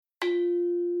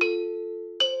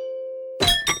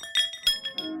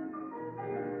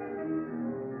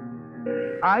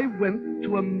I went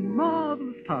to a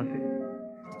marvelous party.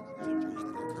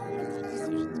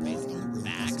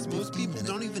 Facts. Most people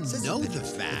don't even know the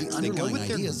facts. They go with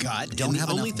their gut, and the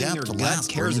only thing their gut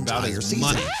cares about is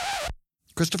money.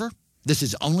 Christopher, this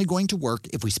is only going to work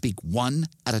if we speak one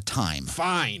at a time.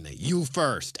 Fine. You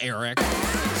first, Eric.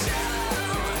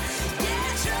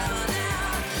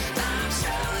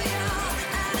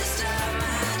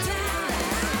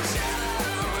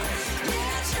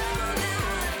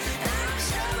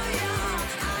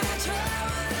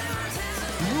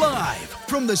 Live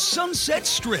from the Sunset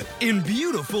Strip in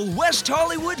beautiful West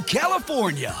Hollywood,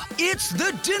 California, it's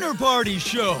The Dinner Party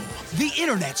Show, the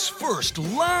internet's first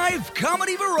live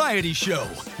comedy variety show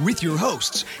with your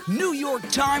hosts, New York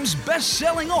Times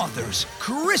best-selling authors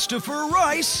Christopher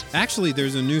Rice. Actually,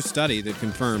 there's a new study that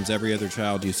confirms every other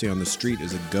child you see on the street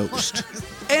is a ghost.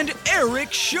 And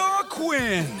Eric Shaw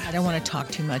Quinn. I don't want to talk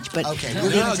too much, but... Okay,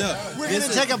 we're going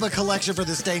to take up a collection for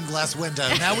the stained glass window.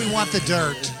 Now we want the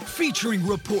dirt. Featuring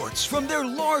reports from their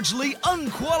largely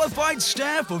unqualified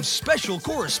staff of special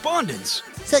correspondents.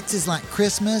 Sex is like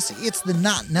Christmas. It's the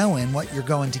not knowing what you're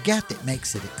going to get that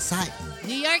makes it exciting.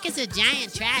 New York is a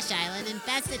giant trash island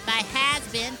infested by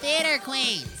has-been theater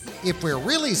queens. If we're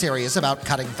really serious about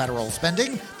cutting federal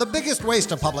spending, the biggest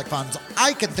waste of public funds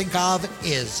I can think of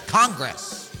is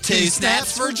Congress. 2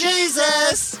 snaps for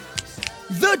Jesus!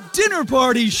 The Dinner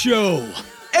Party Show.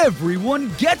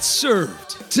 Everyone gets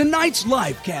served. Tonight's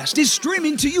live cast is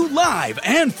streaming to you live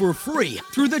and for free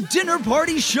through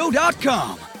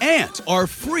thedinnerpartyshow.com and our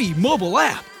free mobile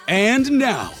app. And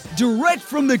now, direct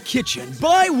from the kitchen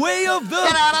by way of the...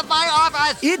 Get out of my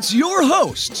office! It's your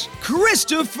hosts,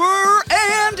 Christopher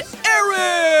and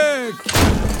Eric!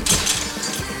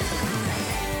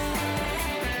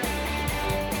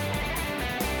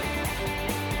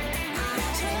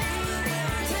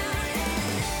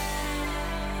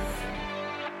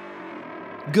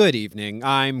 Good evening.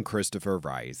 I'm Christopher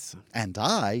Rice. And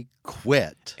I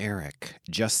quit. Eric,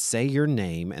 just say your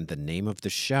name and the name of the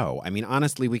show. I mean,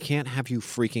 honestly, we can't have you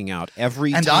freaking out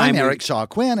every time. And I'm Eric Shaw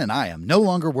Quinn, and I am no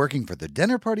longer working for the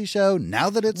Dinner Party Show now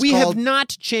that it's We called... have not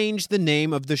changed the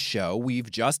name of the show.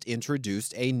 We've just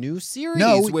introduced a new series,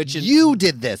 No, which is... you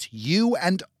did this. You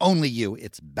and only you.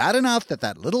 It's bad enough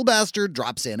that little bastard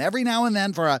drops in every now and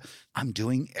then for a, I'm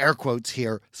doing air quotes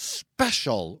here,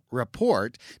 special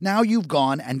report. Now you've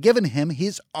gone and given him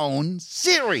his own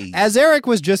series. As Eric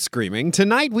was just screaming,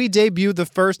 tonight we debut the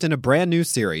first in a brand new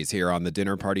series here on the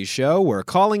Dinner Party Show. We're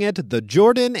calling it the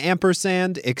Jordan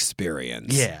Ampersand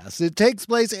Experience. Yes, it takes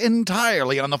place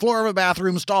entirely on the floor of a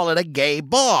bathroom stall at a gay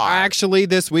bar. Actually,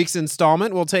 this week's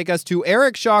installment will take us to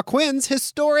Eric Shaw Quinn's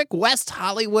historic West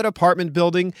Hollywood apartment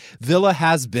building, Villa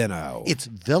Pastenso. It's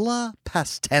Villa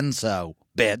Pastenso,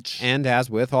 bitch. And as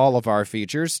with all of our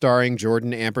features starring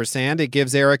Jordan Ampersand, it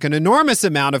gives Eric an enormous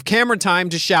amount of camera time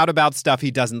to shout about stuff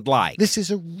he doesn't like. This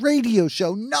is a radio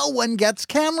show. No one gets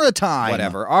camera time.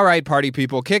 Whatever. All right, party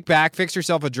people, kick back, fix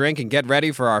yourself a drink, and get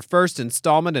ready for our first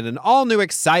installment in an all-new,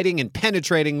 exciting, and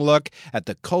penetrating look at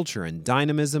the culture and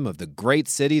dynamism of the great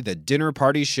city the Dinner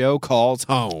Party Show calls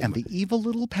home. And the evil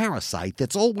little parasite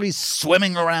that's always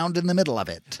swimming around in the middle of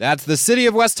it. That's the city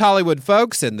of West Hollywood,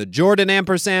 folks, and the Jordan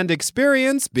Ampersand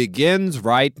Experience begins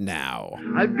right now.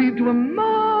 I've been to a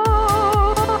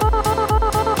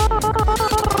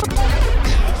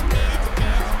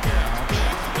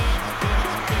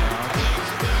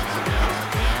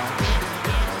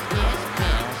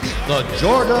The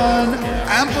Jordan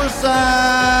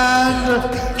Ampersand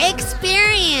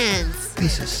Experience.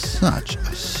 This is such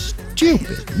a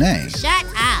stupid name. Shut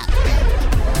up.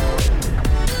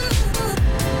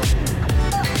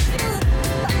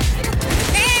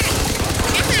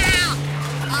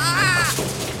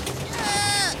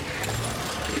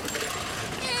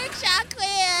 Eric Shaw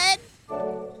Quinn.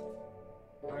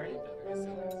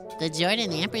 The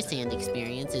Jordan Ampersand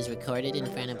Experience is recorded in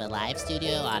front of a live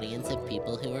studio audience of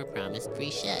people who were promised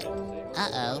free shit.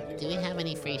 Uh-oh, do we have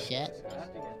any free shit?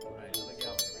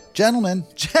 Gentlemen,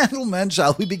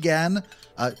 shall we begin?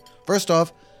 First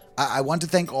off, I want to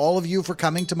thank all of you for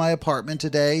coming to my apartment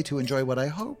today to enjoy what I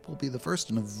hope will be the first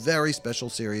in a very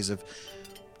special series of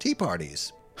tea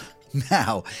parties.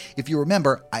 Now, if you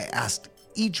remember, I asked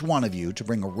each one of you to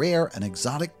bring a rare and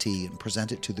exotic tea and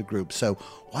present it to the group, so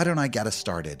why don't I get us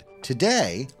started?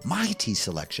 Today, my tea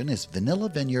selection is Vanilla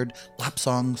Vineyard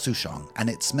Lapsang Souchong, and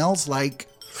it smells like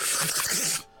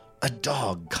A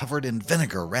dog covered in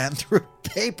vinegar ran through a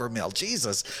paper mill.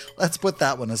 Jesus. Let's put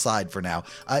that one aside for now.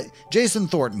 Jason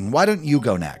Thornton, why don't you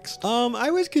go next? I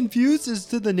was confused as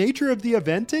to the nature of the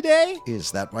event today.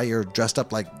 Is that why you're dressed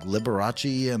up like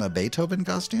Liberace in a Beethoven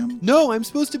costume? No, I'm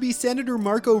supposed to be Senator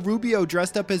Marco Rubio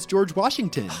dressed up as George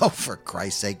Washington. Oh, for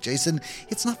Christ's sake, Jason.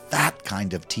 It's not that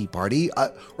kind of tea party.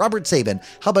 Robert Sabin,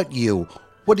 how about you?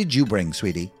 What did you bring,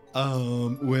 sweetie?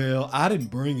 Well, I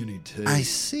didn't bring any tea. I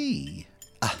see.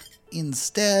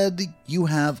 Instead, you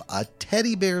have a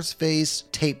teddy bear's face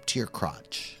taped to your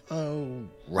crotch. Oh,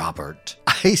 Robert.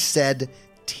 I said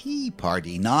tea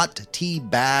party, not tea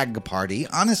bag party.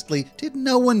 Honestly, did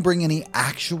no one bring any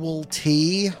actual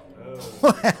tea?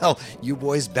 Well, you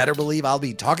boys better believe I'll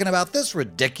be talking about this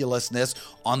ridiculousness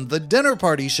on the Dinner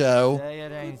Party Show.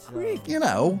 You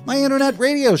know, my internet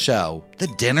radio show. The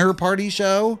Dinner Party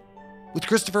Show with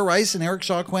Christopher Rice and Eric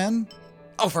Shaw Quinn.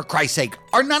 Oh, for Christ's sake,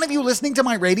 are none of you listening to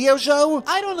my radio show?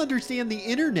 I don't understand the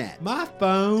internet. My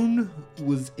phone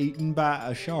was eaten by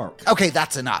a shark. Okay,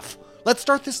 that's enough. Let's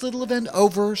start this little event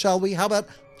over, shall we? How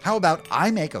about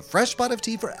I make a fresh pot of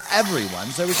tea for everyone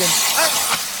so we can...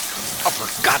 Oh,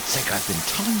 for God's sake, I've been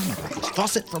telling you about this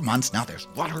faucet for months. Now there's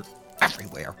water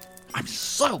everywhere. I'm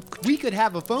soaked. We could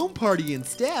have a phone party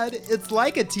instead. It's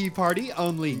like a tea party,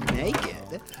 only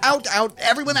naked. Out,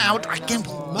 everyone out. I can't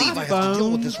believe I have to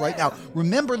deal with this right now.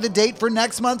 Remember, the date for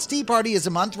next month's tea party is a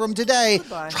month from today.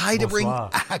 Goodbye. Try to bring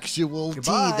actual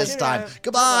tea this time.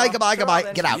 Goodbye.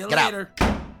 Get out.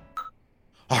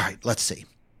 All right, let's see.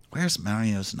 Where's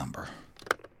Mario's number?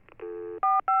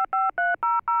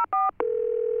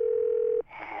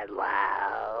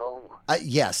 Hello?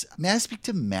 Yes. May I speak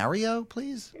to Mario,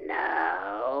 please?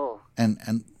 No.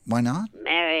 And why not?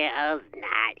 Mario's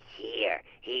not here.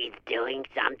 He's doing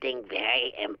something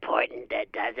very important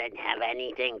that doesn't have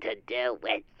anything to do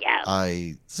with you.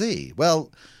 I see.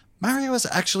 Well, Mario is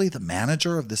actually the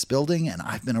manager of this building, and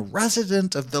I've been a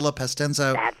resident of Villa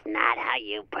Pastenso. That's not how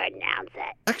you pronounce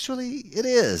it. Actually, it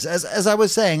is. As I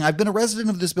was saying, I've been a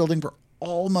resident of this building for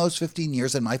almost 15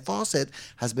 years, and my faucet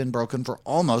has been broken for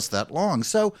almost that long.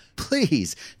 So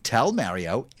please tell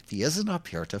Mario if he isn't up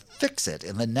here to fix it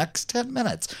in the next 10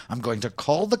 minutes. I'm going to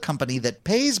call the company that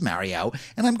pays Mario,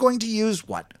 and I'm going to use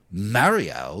what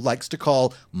Mario likes to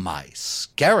call my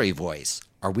scary voice.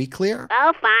 Are we clear?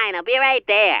 Oh, fine. I'll be right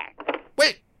there.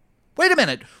 Wait a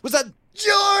minute. Was that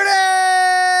Jordan?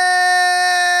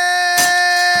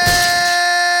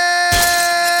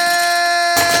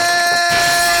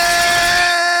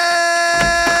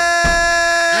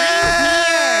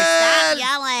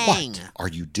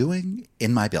 What are you doing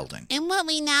in my building? In what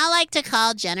we now like to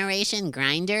call Generation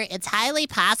Grinder, it's highly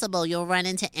possible you'll run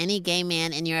into any gay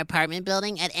man in your apartment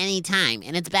building at any time,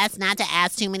 and it's best not to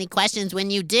ask too many questions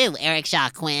when you do, Eric Shaw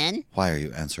Quinn. Why are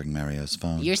you answering Mario's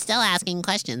phone? You're still asking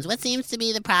questions. What seems to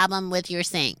be the problem with your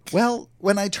sink? Well,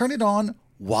 when I turn it on,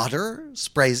 water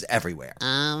sprays everywhere.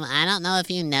 I don't know if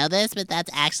you know this, but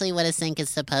that's actually what a sink is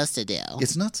supposed to do.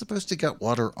 It's not supposed to get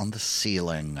water on the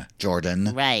ceiling,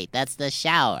 Jordan. Right, that's the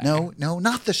shower. No,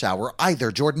 not the shower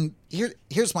either, Jordan.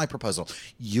 Here's my proposal.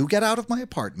 You get out of my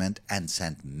apartment and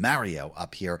send Mario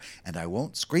up here, and I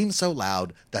won't scream so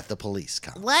loud that the police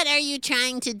come. What are you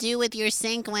trying to do with your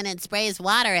sink when it sprays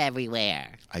water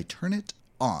everywhere? I turn it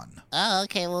on. Oh,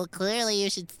 okay. Well, clearly you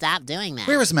should stop doing that.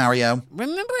 Where is Mario?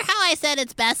 Remember how I said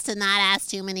it's best to not ask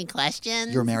too many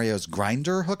questions? You're Mario's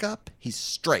grinder hookup? He's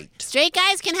straight. Straight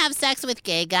guys can have sex with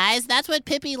gay guys. That's what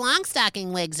Pippi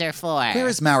Longstocking wigs are for. Where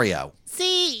is Mario?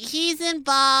 See, he's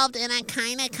involved in a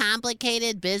kind of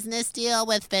complicated business deal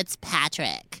with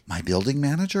Fitzpatrick. My building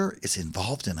manager is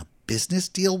involved in a business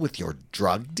deal with your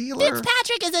drug dealer?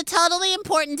 Fitzpatrick is a totally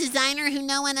important designer who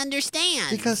no one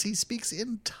understands. Because he speaks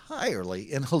entirely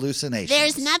in hallucinations.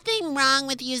 There's nothing wrong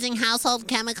with using household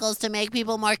chemicals to make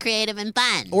people more creative and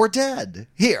fun. Or dead.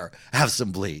 Here, have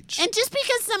some bleach. And just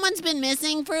because someone's been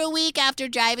missing for a week after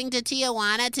driving to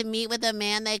Tijuana to meet with a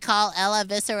man they call El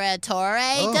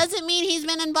Evisceratore doesn't mean he's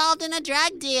been involved in a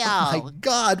drug deal. Oh my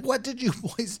God, what did you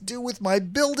boys do with my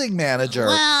building manager?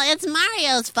 Well, it's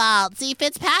Mario's fault. See,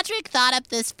 Fitzpatrick thought up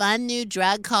this fun new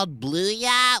drug called Blue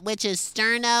Yacht, which is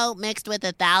sterno mixed with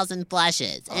 1,000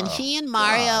 flushes. And he and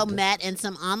Mario met in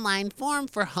some online forum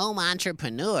for home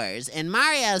entrepreneurs. And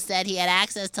Mario said he had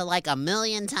access to like 1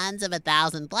 million tons of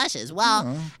 1,000 flushes.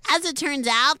 Well, as it turns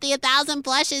out, the 1,000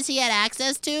 flushes he had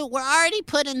access to were already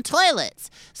put in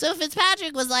toilets. So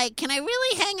Fitzpatrick was like, can I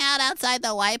really hang out outside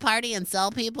the white party and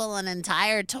sell people an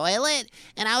entire toilet?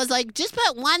 And I was like, just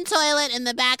put one toilet in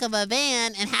the back of a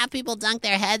van and have people dunk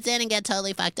their heads butts in and get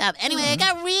totally fucked up. Anyway, it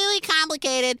got really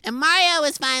complicated, and Mario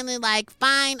was finally like,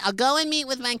 fine, I'll go and meet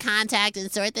with my contact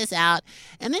and sort this out.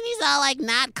 And then he's all like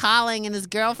not calling, and his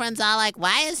girlfriend's all like,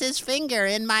 why is his finger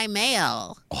in my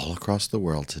mail? All across the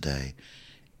world today,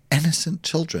 innocent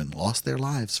children lost their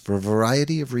lives for a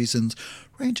variety of reasons,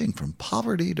 ranging from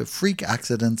poverty to freak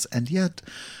accidents, and yet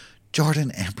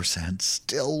Jordan Ampersand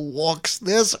still walks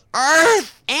this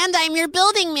earth. And I'm your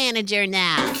building manager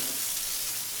now.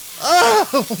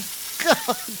 Oh,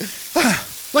 God.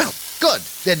 Well, good.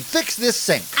 Then fix this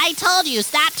sink. I told you,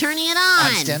 stop turning it on.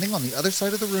 I'm standing on the other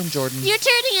side of the room, Jordan. You're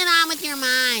turning it on with your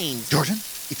mind. Jordan,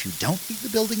 if you don't leave the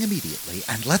building immediately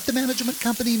and let the management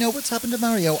company know what's happened to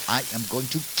Mario, I am going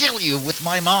to kill you with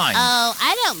my mind. Oh,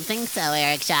 I don't think so,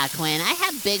 Eric Shaw Quinn. I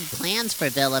have big plans for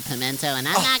Villa Pimento, and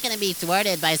I'm not going to be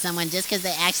thwarted by someone just because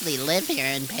they actually live here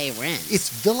and pay rent. It's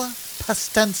Villa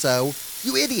Pastenso,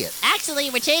 you idiot.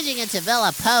 Actually, we're changing it to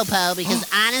Villa Popo because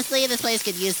honestly, this place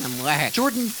could use some work.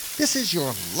 Jordan, this is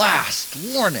your last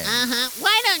warning.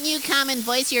 Why don't you come and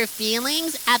voice your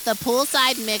feelings at the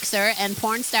poolside mixer and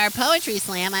porn star poetry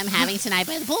slam I'm having tonight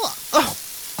by the pool? Oh,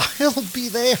 I'll be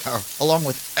there, along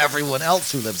with everyone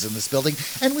else who lives in this building,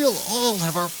 and we'll all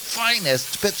have our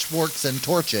finest pitchforks and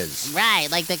torches. Right,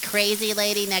 like the crazy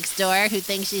lady next door who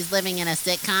thinks she's living in a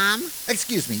sitcom.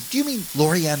 Excuse me, do you mean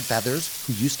Lori Ann Feathers,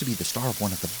 who used to be the star of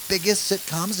one of the biggest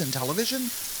sitcoms in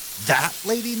television? That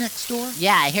lady next door?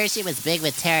 Yeah, I hear she was big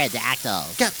with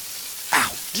pterodactyls. Get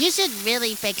out. You should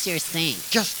really fix your sink.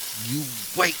 Just you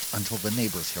wait until the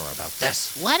neighbors hear about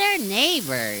this. What are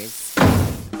neighbors?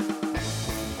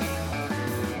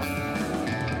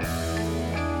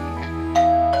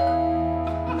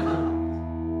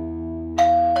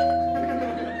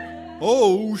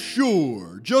 Oh,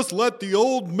 sure. Just let the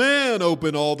old man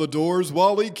open all the doors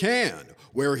while he can.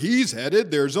 Where he's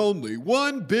headed, there's only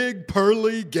one big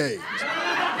pearly gate.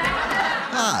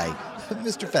 Hi,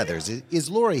 Mr. Feathers.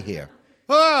 Is Lori here?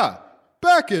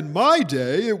 Back in my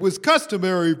day, it was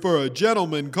customary for a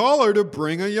gentleman caller to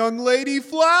bring a young lady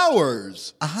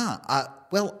flowers.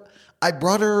 Well, I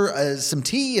brought her some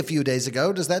tea a few days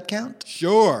ago. Does that count?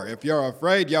 Sure, if you're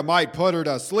afraid you might put her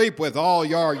to sleep with all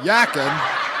your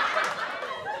yakking.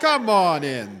 Come on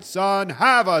in, son.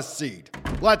 Have a seat.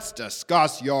 Let's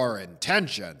discuss your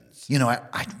intentions. You know,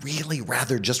 I'd really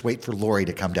rather just wait for Lori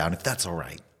to come down, if that's all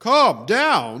right. Calm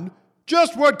down?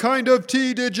 Just what kind of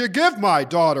tea did you give my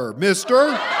daughter,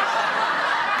 mister?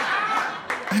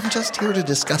 I'm just here to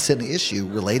discuss an issue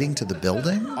relating to the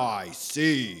building. I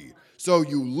see. So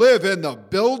you live in the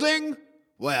building?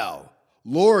 Well,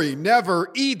 Lori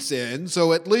never eats in,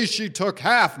 so at least she took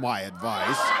half my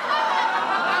advice.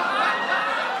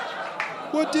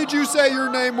 What did you say your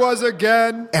name was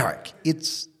again? Eric.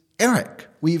 It's Eric.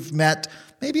 We've met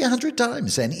maybe 100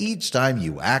 times, and each time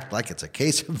you act like it's a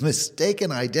case of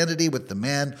mistaken identity with the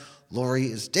man Lori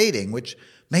is dating, which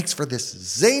makes for this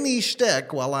zany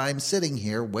shtick while I'm sitting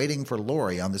here waiting for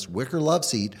Lori on this wicker love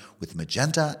seat with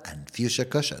magenta and fuchsia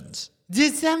cushions.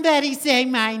 Did somebody say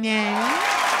my name?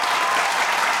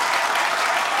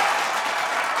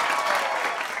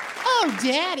 Oh,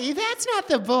 Daddy, that's not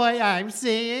the boy I'm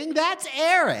seeing. That's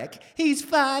Eric. He's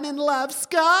fun and loves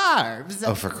scarves.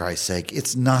 Oh, for Christ's sake,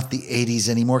 it's not the 80s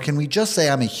anymore. Can we just say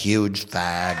I'm a huge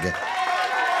fag?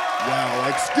 Well,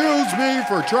 excuse me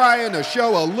for trying to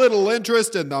show a little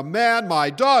interest in the man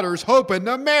my daughter's hoping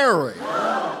to marry.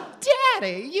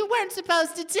 Daddy, you weren't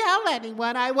supposed to tell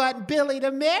anyone I want Billy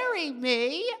to marry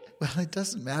me. Well, it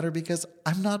doesn't matter because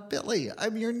I'm not Billy.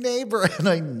 I'm your neighbor, and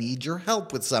I need your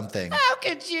help with something. How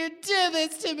could you do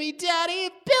this to me, Daddy?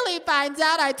 If Billy finds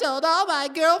out I told all my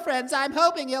girlfriends I'm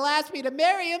hoping he'll ask me to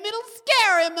marry him, it'll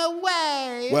scare him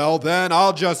away. Well, then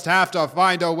I'll just have to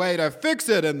find a way to fix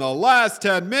it in the last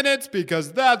 10 minutes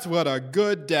because that's what a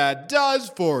good dad does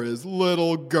for his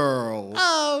little girl.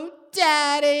 Oh,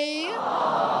 Daddy.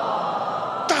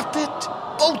 Stop it!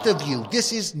 Both of you.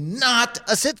 This is not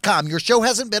a sitcom. Your show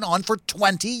hasn't been on for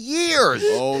 20 years.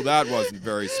 Oh, that wasn't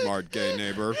very smart, gay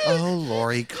neighbor. Oh,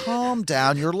 Lori, calm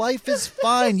down. Your life is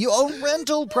fine. You own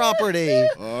rental property.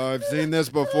 I've seen this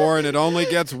before, and it only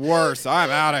gets worse. I'm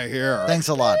out of here. Thanks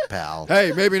a lot, pal.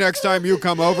 Hey, maybe next time you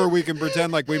come over, we can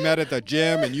pretend like we met at the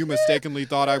gym and you mistakenly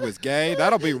thought I was gay.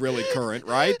 That'll be really current,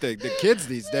 right? The kids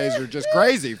these days are just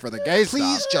crazy for the gay stuff.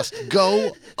 Please just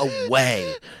go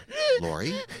away.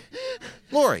 Lori?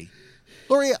 Lori,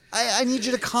 I need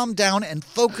you to calm down and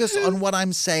focus on what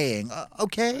I'm saying,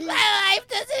 okay? My life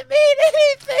doesn't mean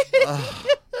anything.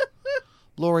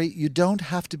 Lori, you don't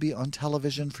have to be on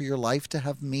television for your life to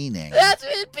have meaning. That's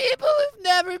when people who've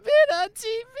never been on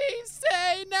TV,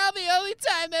 say. Now the only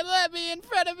time they let me in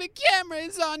front of a camera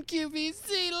is on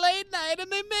QVC late night, and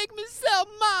they make me sell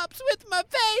mops with my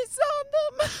face on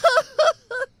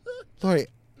them.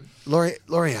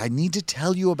 Lori, I need to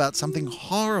tell you about something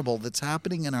horrible that's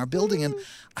happening in our building, and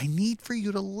I need for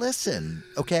you to listen,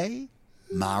 okay?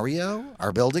 Mario,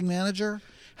 our building manager,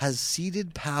 has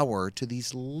ceded power to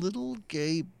these little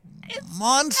gay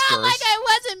monsters. Not like I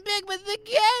wasn't big with the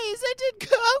gays. I did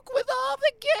coke with all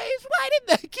the gays. Why did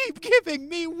they keep giving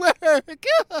me work?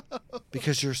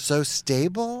 Because you're so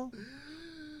stable?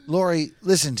 Lori,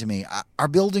 listen to me. Our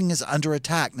building is under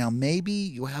attack. Now, maybe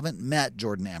you haven't met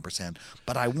Jordan Ampersand,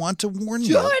 but I want to warn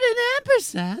you. Jordan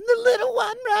Ampersand, the little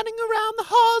one running around the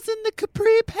halls in the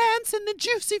capri pants and the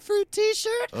juicy fruit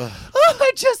t-shirt. Oh,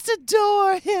 I just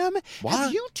adore him. What?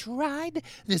 Have you tried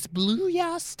this blue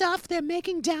ya stuff they're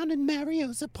making down in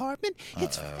Mario's apartment?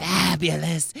 It's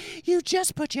fabulous. You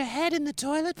just put your head in the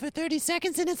toilet for 30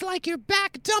 seconds and it's like you're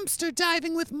back dumpster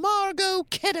diving with Margot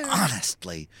Kidder.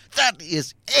 Honestly, that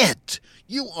is it.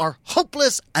 You are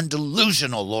hopeless and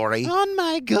delusional, Lori. On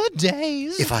my good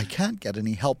days. If I can't get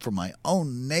any help from my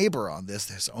own neighbor on this,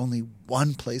 there's only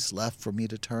one place left for me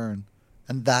to turn,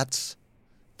 and that's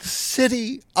the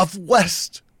city of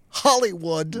West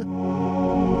Hollywood. Girl.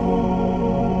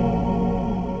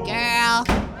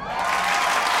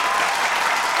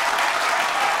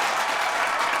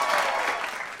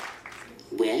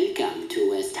 Welcome to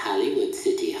West Hollywood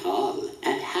City Hall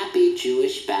and happy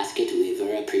Jewish Basket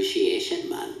Weaver Appreciation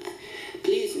Month.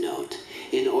 Please note,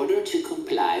 in order to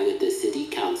comply with the City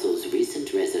Council's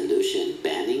recent resolution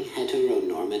banning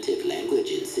heteronormative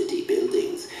language in city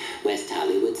buildings, West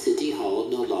Hollywood City Hall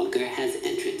no longer has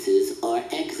entrances or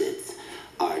exits.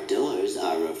 Our doors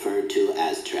are referred to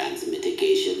as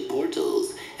transmitigation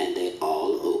portals, and they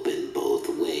all open both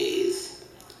ways.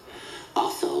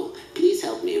 Also, please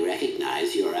help me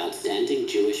recognize your outstanding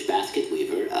Jewish basket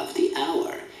weaver of the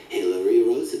hour, Hillary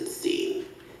Rosenstein.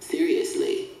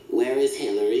 Seriously, where is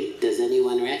Hillary? Does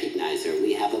anyone recognize her?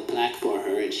 We have a plaque for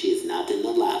her and she is not in the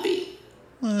lobby.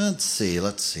 Let's see.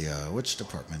 Which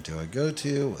department do I go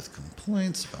to with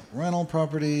complaints about rental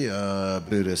property?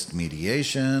 Buddhist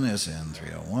mediation is in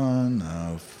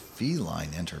 301. Feline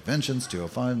interventions,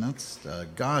 205. That's,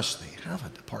 gosh, they have a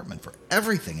department for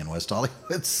everything in West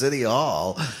Hollywood City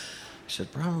Hall. I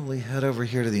should probably head over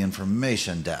here to the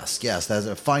information desk. Yes,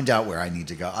 find out where I need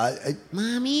to go.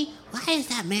 Mommy, why is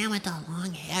that man with the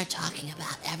long hair talking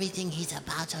about everything he's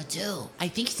about to do? I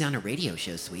think he's on a radio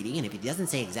show, sweetie, and if he doesn't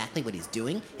say exactly what he's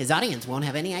doing, his audience won't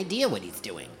have any idea what he's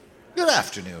doing. Good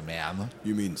afternoon, ma'am.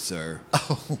 You mean sir?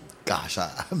 Oh, gosh,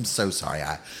 I'm so sorry.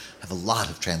 I have a lot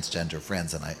of transgender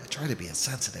friends, and I try to be as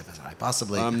sensitive as I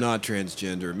possibly... I'm not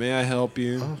transgender. May I help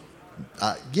you?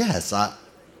 Yes, I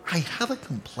have a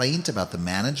complaint about the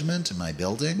management in my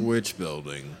building. Which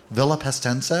building? Villa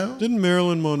Pastenso. Didn't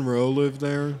Marilyn Monroe live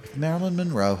there? If Marilyn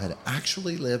Monroe had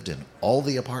actually lived in all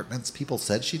the apartments people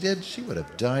said she did, she would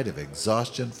have died of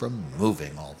exhaustion from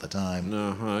moving all the time.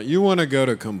 You want to go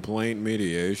to complaint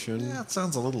mediation? Yeah, it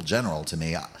sounds a little general to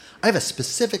me. I have a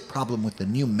specific problem with the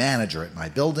new manager at my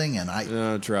building,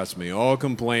 and trust me, all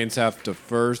complaints have to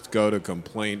first go to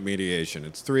complaint mediation.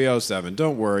 It's 307.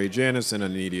 Don't worry, Janice and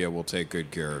Anidia will take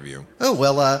good care of you. Oh,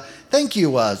 well, thank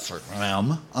you, sir,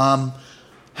 ma'am.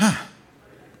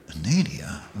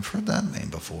 Anidia, I've heard that name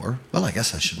before. Well, I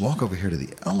guess I should walk over here to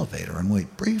the elevator and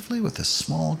wait briefly with a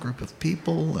small group of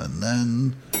people, and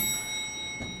then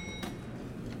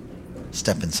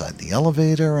step inside the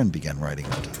elevator and begin riding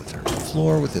up to the third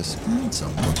floor with this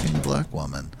handsome-looking black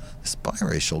woman, this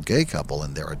biracial gay couple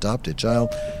and their adopted child,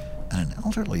 and an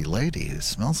elderly lady who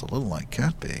smells a little like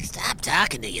cat pee. Stop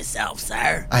talking to yourself,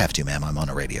 sir. I have to, ma'am. I'm on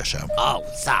a radio show. Oh,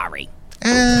 sorry.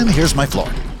 And here's my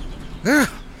floor.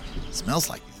 Smells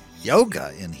like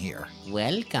yoga in here.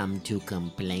 Welcome to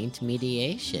complaint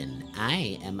mediation.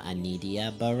 I am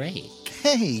Anidia Barake.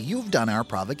 Hey, you've done our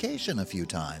provocation a few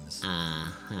times.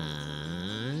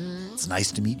 It's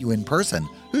nice to meet you in person.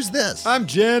 Who's this? I'm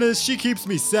Janice. She keeps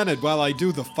me centered while I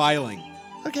do the filing.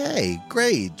 Okay,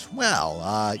 great.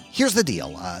 Well, here's the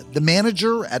deal. The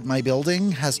manager at my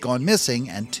building has gone missing,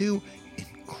 and two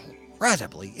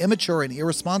incredibly immature and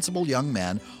irresponsible young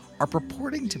men are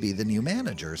purporting to be the new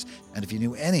managers. And if you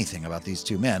knew anything about these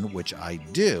two men, which I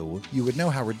do, you would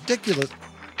know how ridiculous...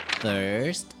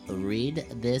 First, read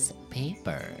this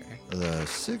paper. The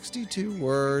 62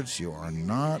 words you are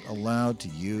not allowed to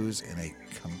use in a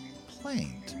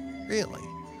complaint. Really?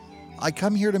 I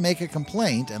come here to make a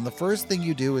complaint, and the first thing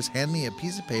you do is hand me a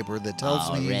piece of paper that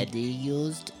tells me... Already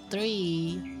used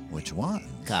 3. Which one?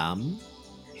 Come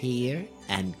here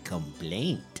and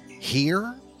complaint.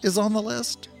 Here? is on the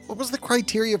list? What was the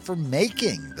criteria for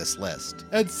making this list?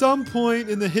 At some point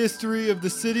in the history of the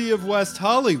city of West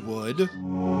Hollywood,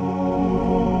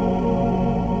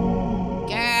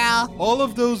 Girl. all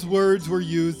of those words were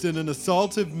used in an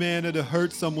assaultive manner to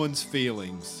hurt someone's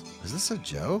feelings. Is this a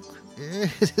joke?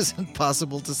 It isn't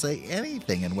possible to say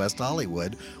anything in West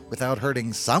Hollywood without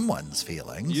hurting someone's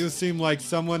feelings. You seem like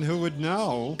someone who would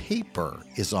know. Paper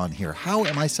is on here. How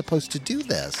am I supposed to do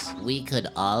this? We could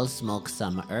all smoke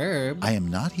some herb. I am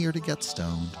not here to get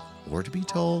stoned or to be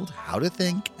told how to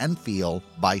think and feel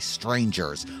by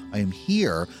strangers. I am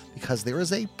here because there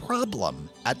is a problem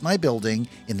at my building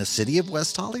in the city of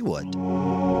West Hollywood.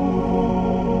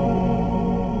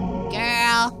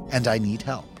 Girl. And I need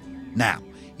help. Now,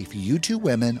 if you two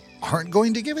women aren't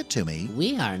going to give it to me,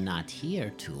 We are not here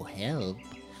to help.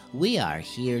 We are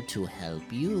here to help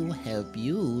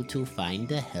you to find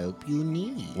the help you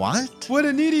need. what? What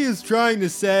Anita is trying to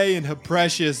say in her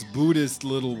precious Buddhist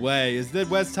little way is that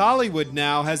West Hollywood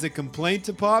now has a complaint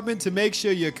department to make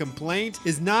sure your complaint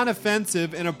is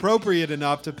non-offensive and appropriate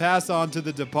enough to pass on to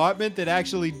the department that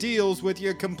actually deals with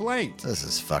your complaint. This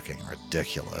is fucking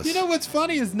ridiculous. You know what's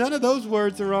funny is none of those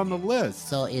words are on the list.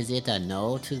 So is it a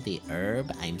no to the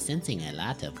herb? I'm sensing a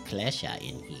lot of klesha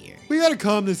in here. We gotta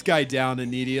calm this guy down,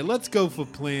 Anita. Let's go for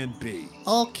plan B.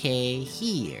 Okay,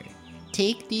 here.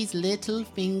 Take these little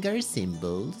finger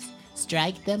symbols,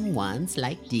 strike them once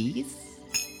like these,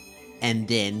 and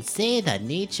then say the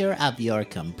nature of your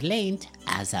complaint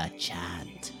as a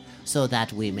chant, so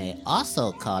that we may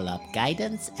also call up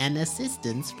guidance and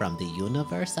assistance from the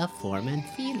universe of form and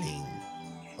feeling.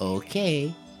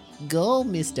 Okay, go,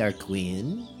 Mr.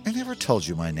 Quinn. I never told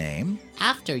you my name.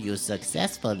 After you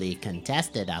successfully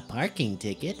contested a parking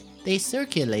ticket, they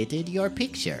circulated your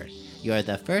picture. You're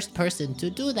the first person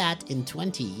to do that in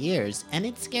 20 years, and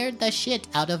it scared the shit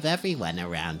out of everyone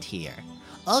around here.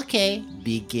 Okay,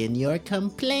 begin your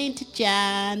complaint,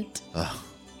 chant. Oh,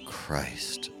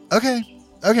 Christ. Okay.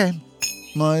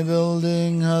 My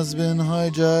building has been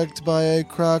hijacked by a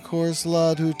crack horse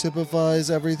lad who typifies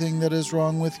everything that is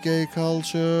wrong with gay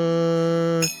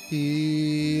culture.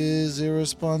 He is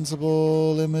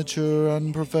irresponsible, immature,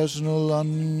 unprofessional,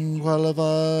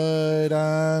 unqualified,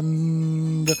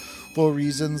 and for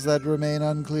reasons that remain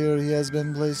unclear, he has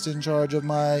been placed in charge of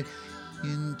my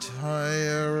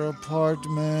entire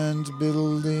apartment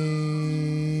building.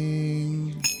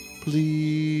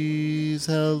 Please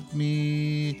help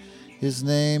me. His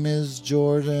name is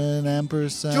Jordan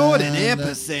Ampersand. Jordan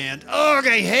Ampersand? Ugh,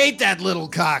 I hate that little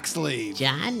cocksleeve.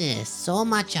 Janice, so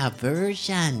much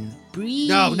aversion. Breathe.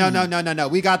 No.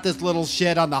 We got this little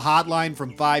shit on the hotline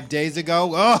from 5 days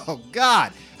ago. Oh,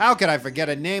 God. How could I forget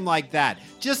a name like that?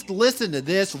 Just listen to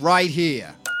this right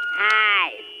here. Hi,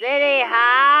 City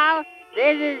Hall.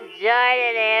 This is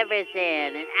Jordan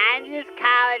Ampersand, and I'm just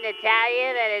calling to tell you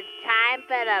that it's time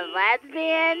for the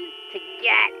lesbians to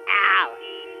get out.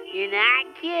 You're not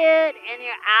cute, and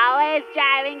you're always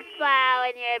driving slow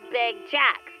in your big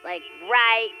trucks, like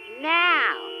right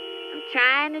now. I'm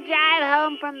trying to drive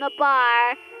home from the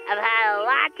bar. I've had a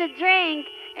lot to drink,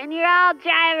 and you're all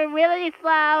driving really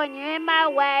slow, and you're in my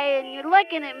way, and you're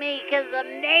looking at me because I'm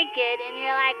naked, and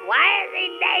you're like, why is he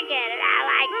naked? And I'm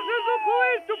like, this is the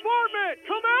police department!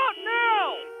 Come out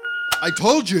now! I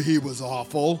told you he was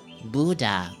awful.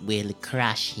 Buddha will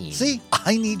crush him. See,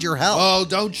 I need your help. Oh,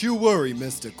 don't you worry,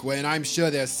 Mr. Quinn. I'm sure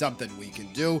there's something we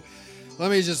can do. Let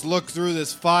me just look through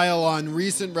this file on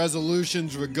recent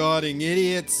resolutions regarding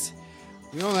idiots.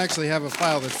 We don't actually have a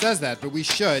file that says that, but we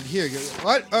should. Here,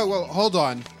 what? Oh, well, hold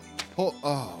on.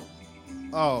 Oh,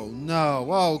 no.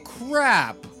 Oh,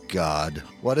 crap. God,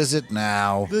 what is it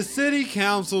now? The city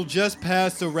council just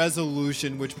passed a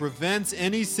resolution which prevents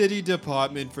any city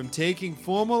department from taking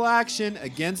formal action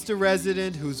against a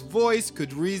resident whose voice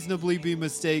could reasonably be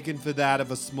mistaken for that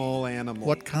of a small animal.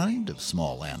 What kind of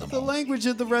small animal? The language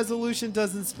of the resolution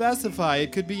doesn't specify.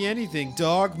 It could be anything.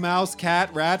 Dog, mouse,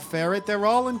 cat, rat, ferret, they're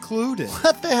all included.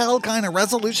 What the hell kind of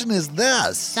resolution is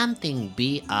this? Something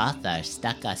B. Arthur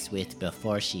stuck us with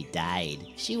before she died.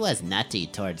 She was nutty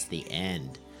towards the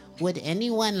end. Would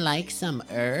anyone like some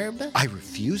herb? I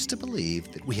refuse to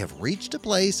believe that we have reached a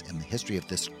place in the history of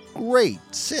this great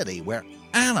city where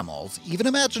animals, even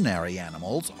imaginary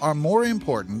animals, are more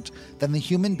important than the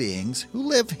human beings who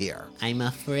live here. I'm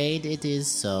afraid it is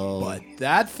so. But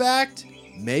that fact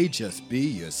may just be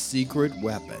your secret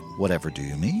weapon. Whatever do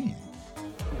you mean?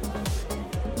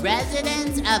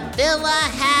 Residents of Villa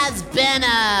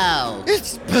Pastenso.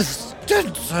 It's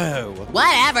Pastenso.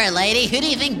 Whatever, lady. Who do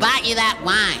you think bought you that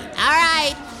wine? All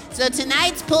right. So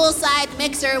tonight's poolside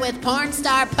mixer with porn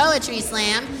star poetry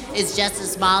slam is just a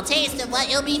small taste of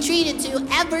what you'll be treated to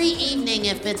every evening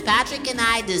if Fitzpatrick and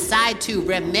I decide to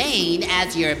remain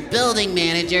as your building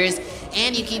managers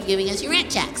and you keep giving us your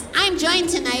rent checks. I'm joined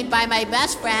tonight by my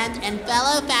best friend and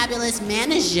fellow fabulous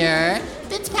manager,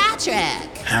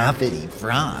 Fitzpatrick. Hoppity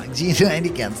frogs, unite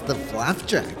against the fluff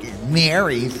truck.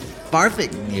 Mary's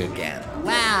barfing me again.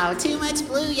 Wow, too much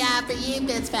booyah for you,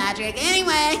 Fitzpatrick.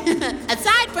 Anyway,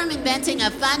 aside from inventing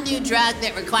a fun new drug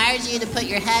that requires you to put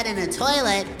your head in a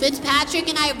toilet, Fitzpatrick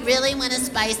and I really want to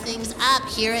spice things up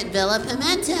here at Villa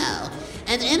Pastenso.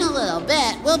 And in a little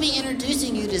bit, we'll be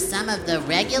introducing you to some of the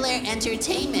regular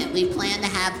entertainment we plan to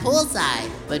have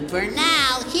poolside. But for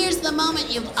now, here's the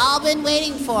moment you've all been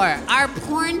waiting for, our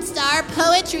porn star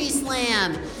poetry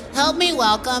slam. Help me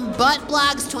welcome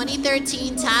ButtBlog's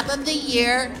 2013 Top of the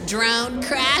Year Drone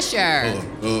Crasher.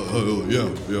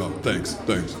 Yeah, thanks.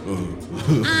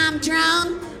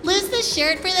 Drone, lose the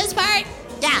shirt for this part?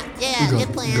 Yeah,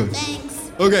 good plan,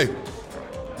 thanks. Okay,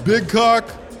 big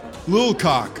cock, little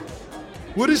cock.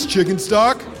 What is chicken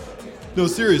stock? No,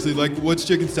 seriously, like, what's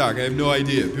chicken stock? I have no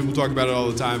idea. People talk about it all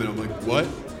the time, and I'm like, what?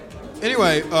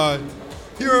 Anyway,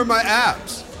 here are my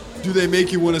apps. Do they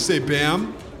make you want to say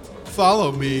bam?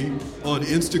 Follow me on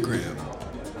Instagram.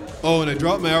 Oh, and I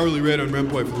dropped my hourly rate on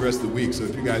Rempoint for the rest of the week, so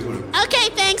if you guys want to... Okay,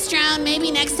 thanks, Drone. Maybe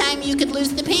next time you could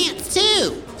lose the pants,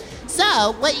 too.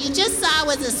 So, what you just saw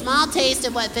was a small taste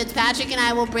of what Fitzpatrick and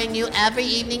I will bring you every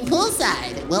evening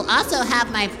poolside. We'll also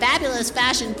have my fabulous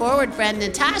fashion-forward friend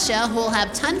Natasha, who will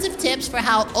have tons of tips for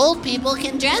how old people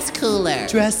can dress cooler.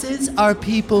 Dresses are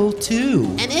people,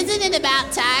 too. And isn't it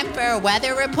about time for a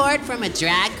weather report from a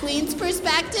drag queen's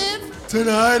perspective?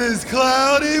 Tonight is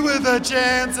cloudy with a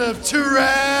chance of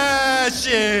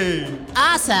trashing.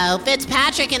 Also,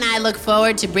 Fitzpatrick and I look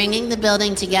forward to bringing the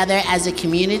building together as a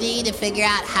community to figure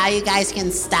out how you guys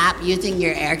can stop using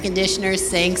your air conditioners,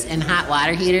 sinks, and hot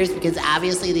water heaters, because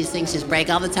obviously these things just break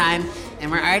all the time,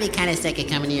 and we're already kind of sick of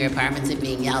coming to your apartments and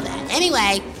being yelled at.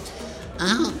 Anyway,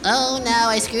 oh no,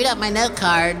 I screwed up my note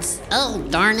cards. Oh,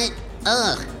 darn it.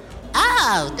 Ugh.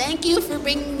 Oh, thank you for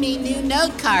bringing me new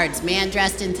note cards. Man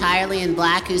dressed entirely in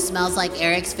black who smells like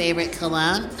Eric's favorite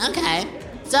cologne. Okay.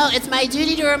 So it's my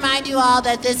duty to remind you all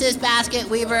that this is Basket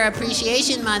Weaver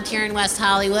Appreciation Month here in West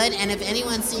Hollywood, and if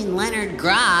anyone's seen Leonard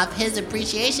Groff, his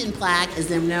appreciation plaque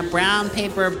is in a brown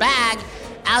paper bag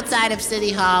outside of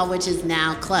City Hall, which is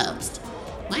now closed.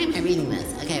 Why am I reading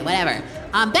this? Okay, whatever.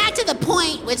 Back to the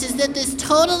point, which is that this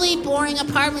totally boring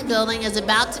apartment building is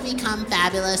about to become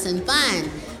fabulous and fun.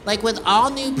 Like with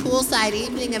all new poolside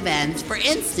evening events, for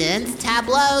instance,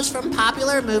 tableaus from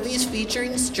popular movies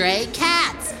featuring stray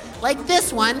cats, like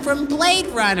this one from Blade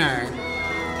Runner.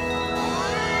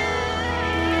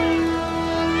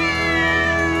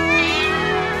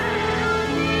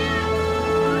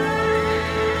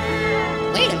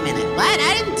 Wait a minute, what?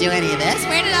 I didn't do any of this.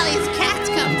 Where did all these cats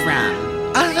come from?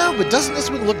 I don't know, but doesn't this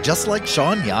one look just like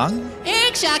Sean Young?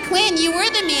 Eric Shaw Quinn, you were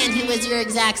the man who was your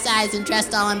exact size and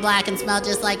dressed all in black and smelled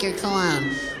just like your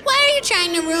cologne. Why are you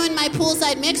trying to ruin my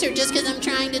poolside mixer just because I'm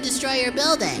trying to destroy your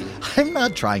building? I'm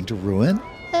not trying to ruin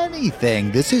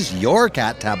anything. This is your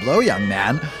cat tableau, young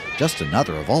man. Just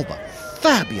another of all the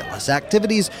fabulous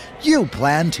activities you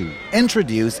plan to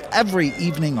introduce every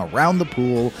evening around the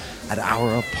pool at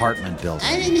our apartment building.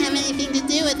 I didn't have anything to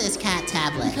do with this cat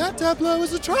tablet. Cat tableau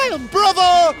is a triumph,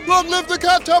 brother! Long live the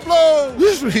cat tableau!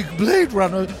 This week, Blade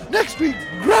Runner. Next week,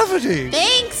 Gravity.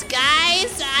 Thanks,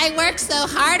 guys. I worked so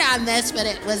hard on this, but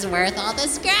it was worth all the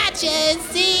scratches.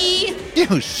 See?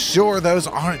 You sure those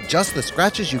aren't just the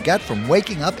scratches you get from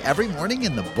waking up every morning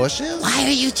in the bushes? Why are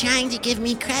you trying to give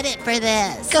me credit for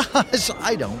this? Gosh,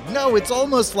 I don't know. It's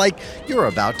almost like you're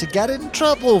about to get in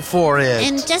trouble for it.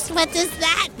 And just what does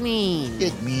that mean?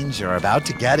 It means you're about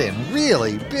to get in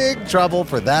really big trouble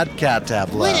for that cat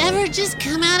tableau. Whatever, just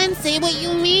come out and say what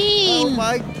you mean. Oh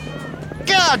my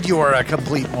God, you are a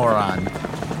complete moron.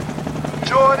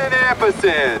 Jordan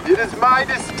Ampersand, it is my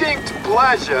distinct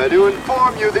pleasure to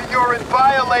inform you that you're in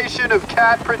violation of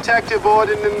Cat Protective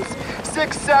Ordinance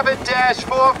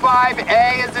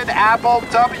 67-45A as in apple,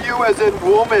 W as in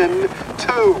woman,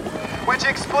 2, which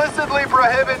explicitly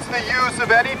prohibits the use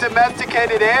of any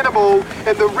domesticated animal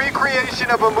in the recreation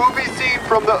of a movie scene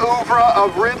from the oeuvre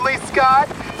of Ridley Scott,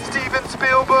 Steven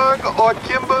Spielberg, or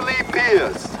Kimberly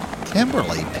Pierce.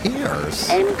 Kimberly Pierce?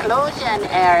 Inclusion,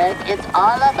 Eric. It's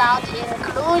all about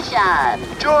inclusion.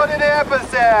 Jordan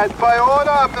Ampersand, by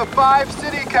order of the 5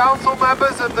 city council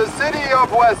members of the city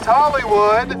of West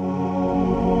Hollywood.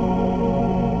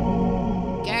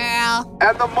 Girl, Girl.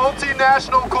 And the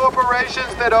multinational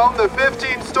corporations that own the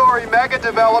 15-story mega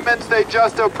developments they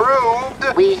just approved.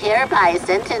 We hereby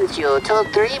sentence you to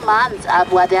 3 months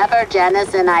of whatever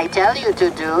Janice and I tell you to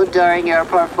do during your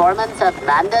performance of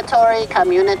mandatory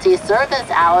community service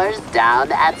hours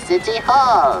down at City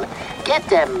Hall. Get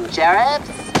them, sheriffs.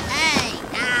 Hey,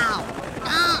 ow.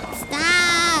 Don't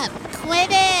stop.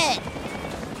 Quit it.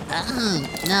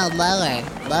 No, lower.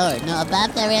 No,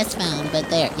 above the wrist phone, but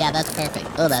there. Yeah, that's perfect.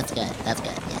 Oh, that's good.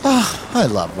 Yeah. I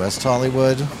love West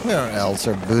Hollywood. Where else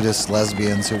are Buddhist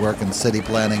lesbians who work in city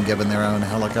planning given their own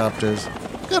helicopters?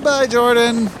 Goodbye,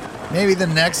 Jordan. Maybe the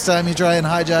next time you try and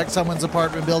hijack someone's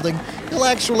apartment building, you'll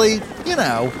actually,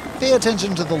 pay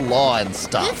attention to the law and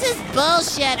stuff. This is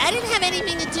bullshit. I didn't have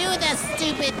anything to do with that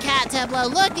stupid cat tableau.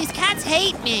 Look, these cats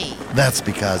hate me. That's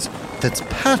because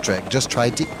Fitzpatrick just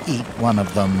tried to eat one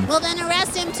of them. Well, then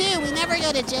arrest him too. We never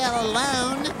go to jail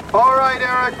alone. All right,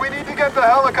 Eric, we need to get the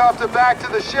helicopter back to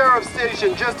the sheriff's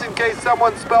station just in case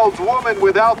someone spells woman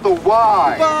without the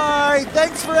Y. Bye.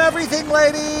 Thanks for everything,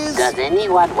 ladies. Does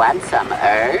anyone want some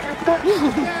herb?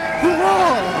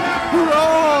 Hurrah!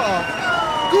 Hurrah!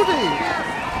 Goody!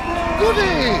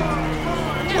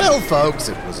 Well, folks,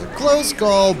 it was a close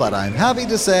call, but I'm happy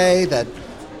to say that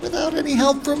without any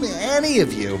help from any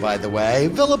of you, by the way,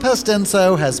 Villa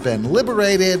Pastenso has been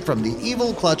liberated from the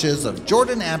evil clutches of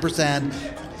Jordan Ampersand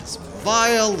and his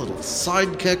vile little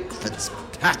sidekick,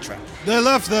 Fitzpatrick. They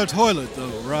left their toilet,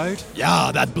 though, right?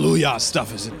 Yeah, that Bluya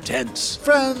stuff is intense.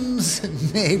 Friends,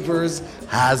 neighbors,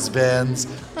 has-beens,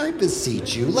 I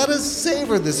beseech you, let us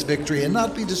savor this victory and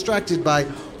not be distracted by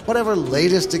whatever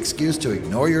latest excuse to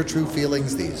ignore your true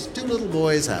feelings these two little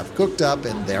boys have cooked up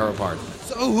in their apartment.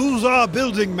 So who's our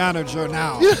building manager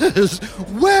now? Yes,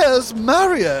 where's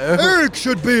Mario? Eric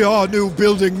should be our new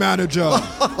building manager.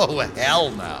 Oh, hell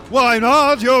no. Why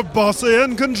not? You're bossy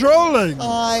and controlling.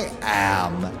 I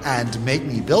am. And make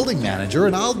me building manager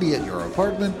and I'll be at your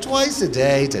apartment twice a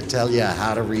day to tell you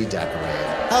how to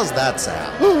redecorate. How's that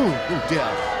sound? Oh dear.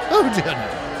 No.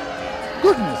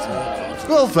 Goodness me.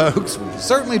 Well, folks, we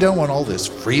certainly don't want all this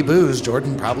free booze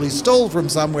Jordan probably stole from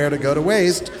somewhere to go to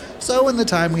waste. So in the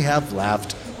time we have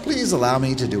left, please allow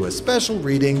me to do a special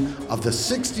reading of the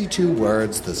 62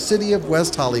 words the city of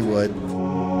West Hollywood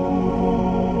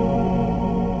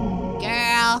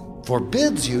Girl.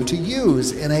 forbids you to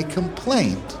use in a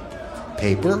complaint.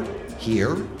 Paper,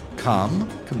 here, come,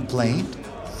 complaint,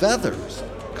 feathers,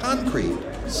 concrete,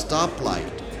 stoplight,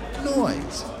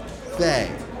 noise, they,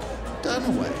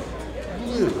 Dunaway,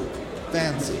 blue,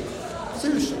 fancy,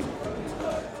 sushi.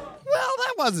 Well,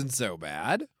 that wasn't so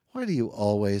bad. Why do you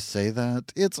always say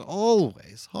that? It's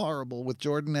always horrible with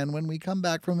Jordan, and when we come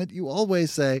back from it, you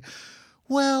always say,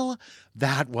 well,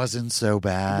 that wasn't so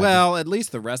bad. Well, at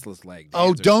least the restless leg.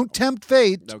 Oh, don't tempt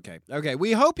fate. Okay.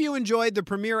 We hope you enjoyed the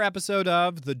premiere episode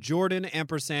of The Jordan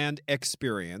Ampersand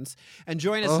Experience. And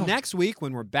join us next week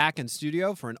when we're back in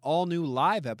studio for an all-new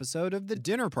live episode of The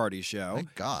Dinner Party Show.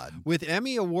 Thank God. With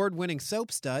Emmy Award-winning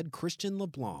soap stud Christian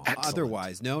LeBlanc, Excellent.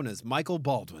 otherwise known as Michael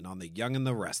Baldwin on The Young and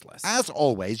the Restless. As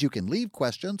always, you can leave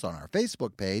questions on our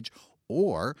Facebook page,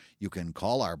 or you can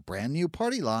call our brand new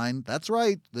party line. That's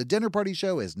right, the Dinner Party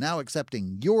Show is now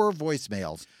accepting your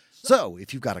voicemails. So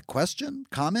if you've got a question,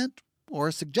 comment, or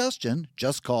a suggestion,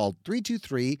 just call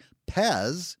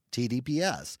 323-PEZ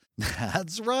TDPS.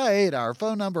 That's right, our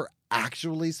phone number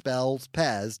actually spells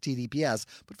PEZ TDPS.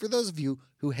 But for those of you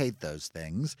who hate those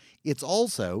things, it's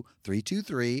also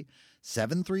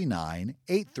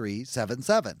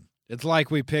 323-739-8377. It's like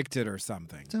we picked it or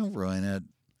something. Don't ruin it.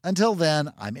 Until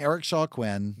then, I'm Eric Shaw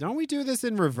Quinn. Don't we do this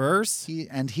in reverse?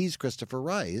 He's Christopher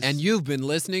Rice. And you've been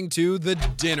listening to The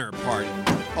Dinner Party.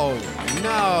 Oh,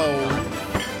 no.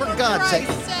 For God's sake.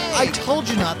 I told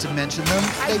you not to mention them.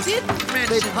 I didn't mention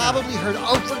They probably heard.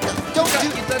 Oh, for God. Don't do.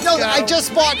 No, I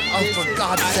just bought. Oh, for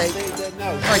God's sake.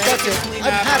 All right, that's it.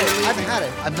 I've had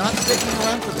it. I'm not sticking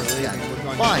around for this again.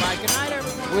 Fine. Good night,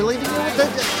 everyone. We're leaving you with the.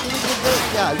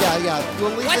 Yeah.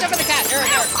 We'll leave Watch out for the cat. Eric.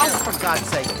 Oh, for God's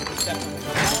sake.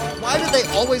 Why do they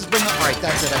always bring up? All right,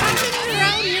 that's it. I'm leaving. You're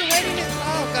out here waiting.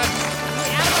 Oh, God.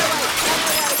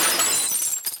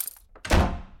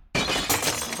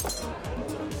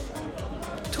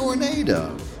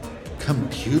 Tornado,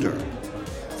 computer,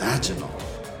 vaginal,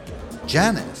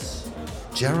 Janice,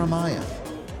 Jeremiah,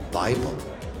 Bible,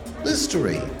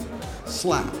 Listerine,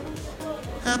 slap,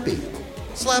 happy,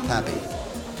 slap happy,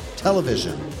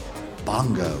 television,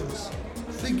 bongos,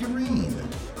 figurine,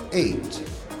 8,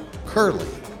 curly,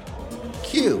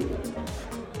 Q,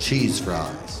 cheese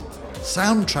fries,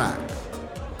 soundtrack,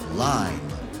 lime,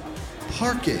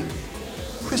 parking,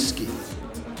 Krisky,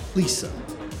 Lisa,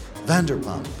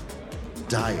 Vanderpump,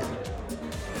 diet,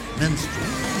 minstrel.